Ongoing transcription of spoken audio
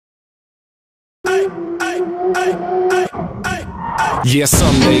Yeah,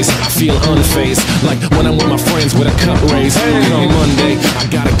 some days I feel unfazed, like when I'm with my friends with a cup raised. Come Monday, I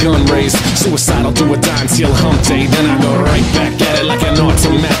got a gun raised, suicidal do or die until hump day. Then I go right back at it like an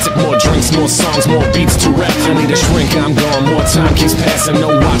automatic. More drinks, more songs, more beats to rap. I need a shrink, I'm gone, more time keeps passing.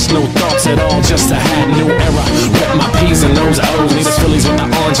 No watch, no thoughts at all, just a hat, new era. Wet my P's and those O's, need a Phillies with the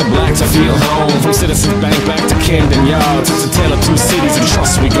orange and black to feel home. From Citizens Bank back to Camden Yards, it's a tale of two cities, and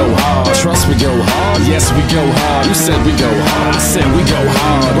trust we go hard. Trust we go hard, yes we go hard. You said we go hard, I said we go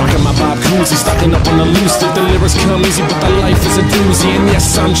hard. Rockin' my Bob Cousy, stocking up on the loose. The lyrics come easy, but the life is a doozy. And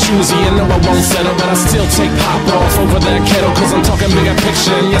yes, I'm choosy, and no, I won't settle, but I still take pop off over that kettle, cause I'm talking bigger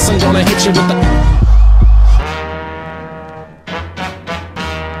picture. And yes, I'm gonna hit you with the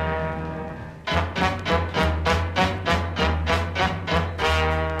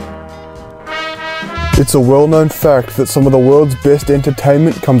It's a well-known fact that some of the world's best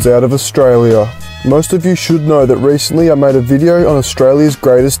entertainment comes out of Australia. Most of you should know that recently I made a video on Australia's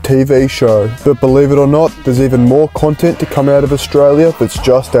greatest TV show. But believe it or not, there's even more content to come out of Australia that's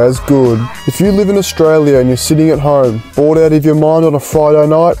just as good. If you live in Australia and you're sitting at home, bored out of your mind on a Friday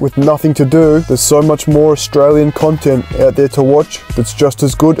night with nothing to do, there's so much more Australian content out there to watch that's just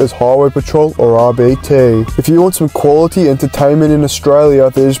as good as Highway Patrol or RBT. If you want some quality entertainment in Australia,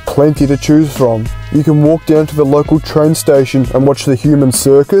 there's plenty to choose from. You can walk down to the local train station and watch the human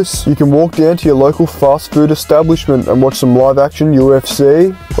circus. You can walk down to your local fast food establishment and watch some live action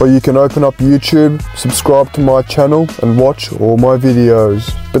UFC. Or you can open up YouTube, subscribe to my channel and watch all my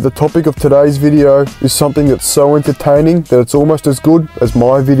videos. But the topic of today's video is something that's so entertaining that it's almost as good as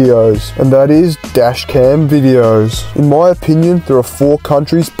my videos. And that is dashcam videos. In my opinion, there are 4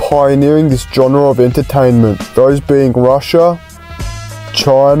 countries pioneering this genre of entertainment. Those being Russia,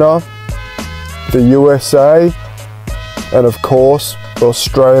 China, the USA, and of course,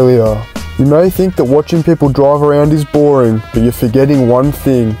 Australia. You may think that watching people drive around is boring, but you're forgetting one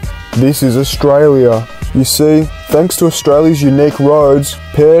thing. This is Australia. You see, thanks to Australia's unique roads,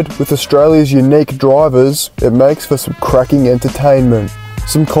 paired with Australia's unique drivers, it makes for some cracking entertainment.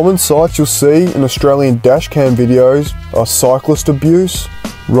 Some common sights you'll see in Australian dashcam videos are cyclist abuse,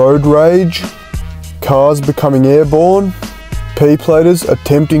 road rage, cars becoming airborne, P-platers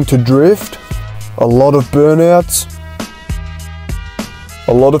attempting to drift, a lot of burnouts,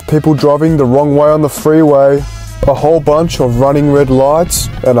 a lot of people driving the wrong way on the freeway, a whole bunch of running red lights,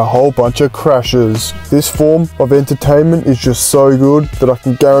 and a whole bunch of crashes. This form of entertainment is just so good that I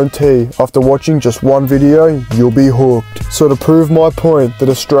can guarantee after watching just one video, you'll be hooked. So to prove my point that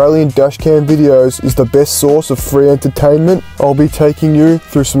Australian dashcam videos is the best source of free entertainment, I'll be taking you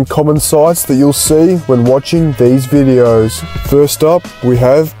through some common sights that you'll see when watching these videos. First up, we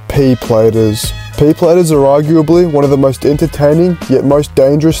have P-platers. P-platers are arguably one of the most entertaining yet most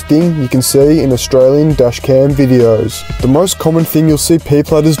dangerous thing you can see in Australian dashcam videos. The most common thing you'll see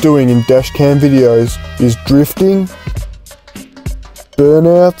P-platers doing in dashcam videos is drifting,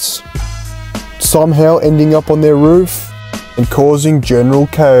 burnouts, somehow ending up on their roof, and causing general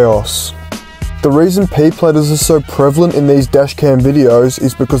chaos. The reason P-platers are so prevalent in these dashcam videos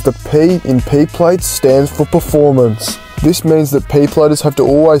is because the P in P-plates stands for performance. This means that P-platers have to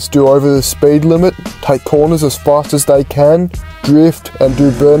always do over the speed limit, take corners as fast as they can, drift and do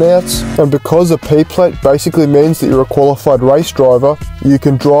burnouts. And because a P-plate basically means that you're a qualified race driver, you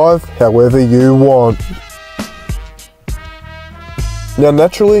can drive however you want. Now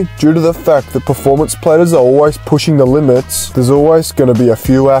naturally, due to the fact that performance platers are always pushing the limits, there's always going to be a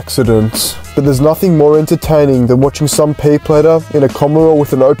few accidents. But there's nothing more entertaining than watching some P-plater in a Commodore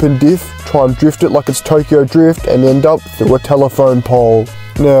with an open diff try and drift it like it's Tokyo Drift and end up through a telephone pole.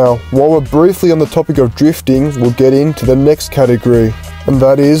 Now, while we're briefly on the topic of drifting, we'll get into the next category, and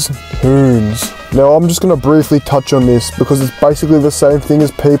that is hoons. Now I'm just going to briefly touch on this because it's basically the same thing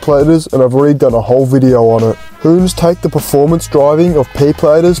as P-platers and I've already done a whole video on it. Hoons take the performance driving of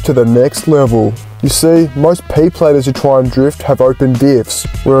P-platers to the next level. You see, most P-platers who try and drift have open diffs,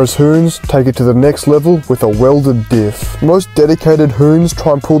 whereas hoons take it to the next level with a welded diff. Most dedicated hoons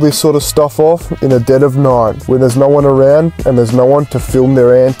try and pull this sort of stuff off in the dead of night, when there's no one around and there's no one to film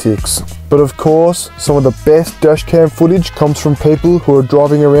their antics. But of course, some of the best dashcam footage comes from people who are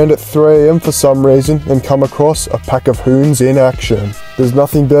driving around at 3 AM for some reason and come across a pack of hoons in action. There's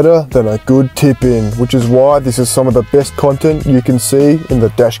nothing better than a good tip-in, which is why this is some of the best content you can see in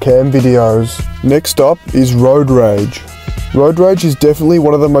the dashcam videos. Next up is road rage. Road rage is definitely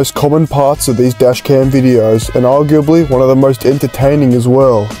one of the most common parts of these dashcam videos and arguably one of the most entertaining as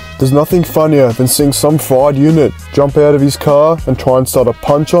well. There's nothing funnier than seeing some fried unit jump out of his car and try and start a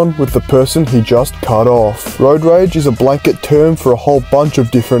punch-on with the person he just cut off. Road rage is a blanket term for a whole bunch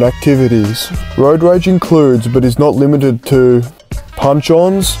of different activities. Road rage includes, but is not limited to,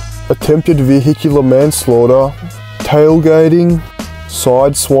 punch-ons, attempted vehicular manslaughter, tailgating,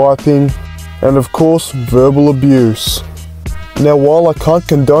 side swiping, and of course, verbal abuse. Now, while I can't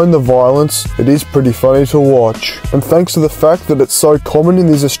condone the violence, it is pretty funny to watch. And thanks to the fact that it's so common in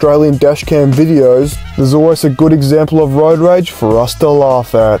these Australian dashcam videos, there's always a good example of road rage for us to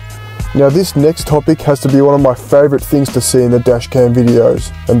laugh at. Now, this next topic has to be one of my favourite things to see in the dashcam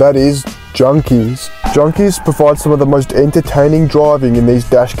videos, and that is junkies. Junkies provide some of the most entertaining driving in these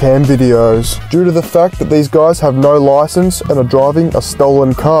dashcam videos. Due to the fact that these guys have no license and are driving a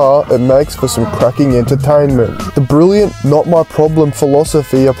stolen car, it makes for some cracking entertainment. The brilliant not my problem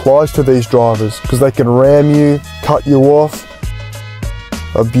philosophy applies to these drivers, because they can ram you, cut you off,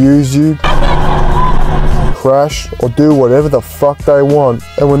 abuse you, crash, or do whatever the fuck they want.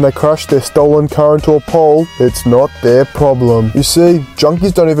 And when they crash their stolen car into a pole, it's not their problem. You see,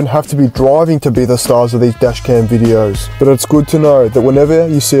 junkies don't even have to be driving to be the stars of these dashcam videos. But it's good to know that whenever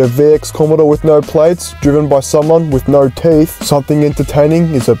you see a VX Commodore with no plates, driven by someone with no teeth, something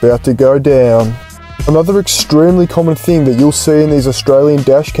entertaining is about to go down. Another extremely common thing that you'll see in these Australian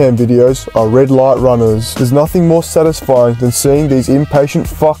dashcam videos are red light runners. There's nothing more satisfying than seeing these impatient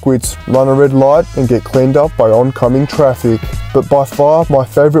fuckwits run a red light and get cleaned up by oncoming traffic. But by far, my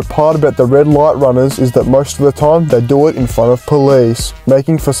favourite part about the red light runners is that most of the time they do it in front of police,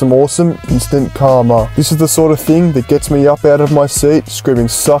 making for some awesome instant karma. This is the sort of thing that gets me up out of my seat, screaming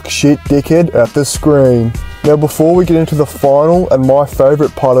 "suck shit dickhead" at the screen. Now, before we get into the final and my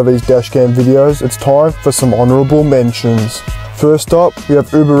favourite part of these dashcam videos, it's time for some honourable mentions. First up, we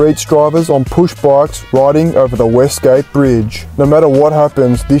have Uber Eats drivers on push bikes riding over the Westgate Bridge. No matter what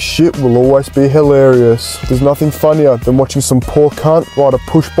happens, this shit will always be hilarious. There's nothing funnier than watching some poor cunt ride a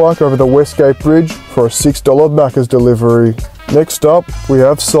push bike over the Westgate Bridge for a $6 Macca's delivery. Next up, we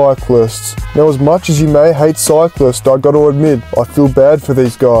have cyclists. Now, as much as you may hate cyclists, I gotta admit, I feel bad for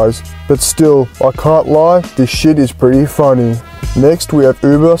these guys. But still, I can't lie, this shit is pretty funny. Next, we have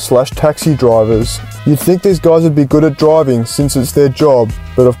Uber/taxi drivers. You'd think these guys would be good at driving since it's their job,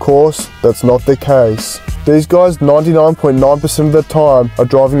 but of course, that's not the case. These guys 99.9% of the time are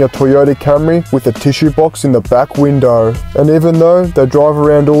driving a Toyota Camry with a tissue box in the back window. And even though they drive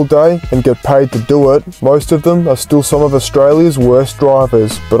around all day and get paid to do it, most of them are still some of Australia's worst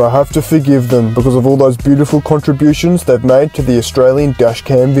drivers. But I have to forgive them because of all those beautiful contributions they've made to the Australian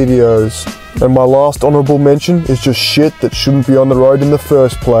dashcam videos. And my last honourable mention is just shit that shouldn't be on the road in the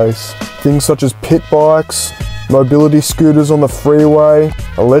first place. Things such as pit bikes, mobility scooters on the freeway,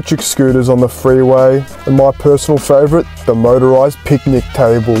 electric scooters on the freeway, and my personal favourite, the motorised picnic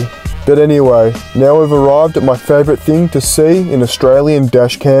table. But anyway, now we've arrived at my favourite thing to see in Australian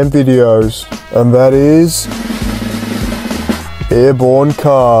dashcam videos, and that is airborne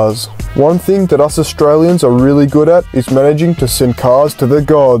cars. One thing that us Australians are really good at is managing to send cars to the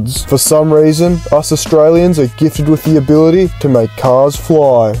gods. For some reason, us Australians are gifted with the ability to make cars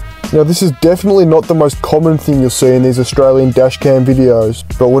fly. Now, this is definitely not the most common thing you'll see in these Australian dashcam videos,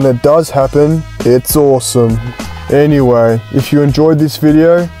 but when it does happen, it's awesome. Anyway, if you enjoyed this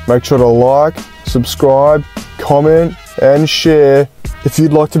video, make sure to like, subscribe, comment, and share if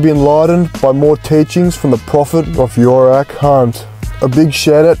you'd like to be enlightened by more teachings from the Prophet of Yorak Hunt. A big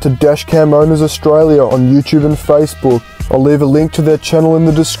shout out to Dashcam Owners Australia on YouTube and Facebook. I'll leave a link to their channel in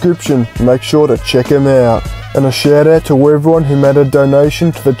the description, make sure to check them out. And a shout out to everyone who made a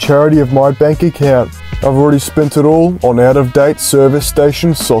donation to the charity of my bank account. I've already spent it all on out-of-date service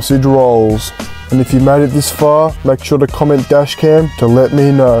station sausage rolls. And if you made it this far, make sure to comment Dashcam to let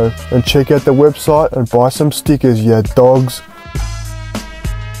me know. And check out the website and buy some stickers, ya dogs.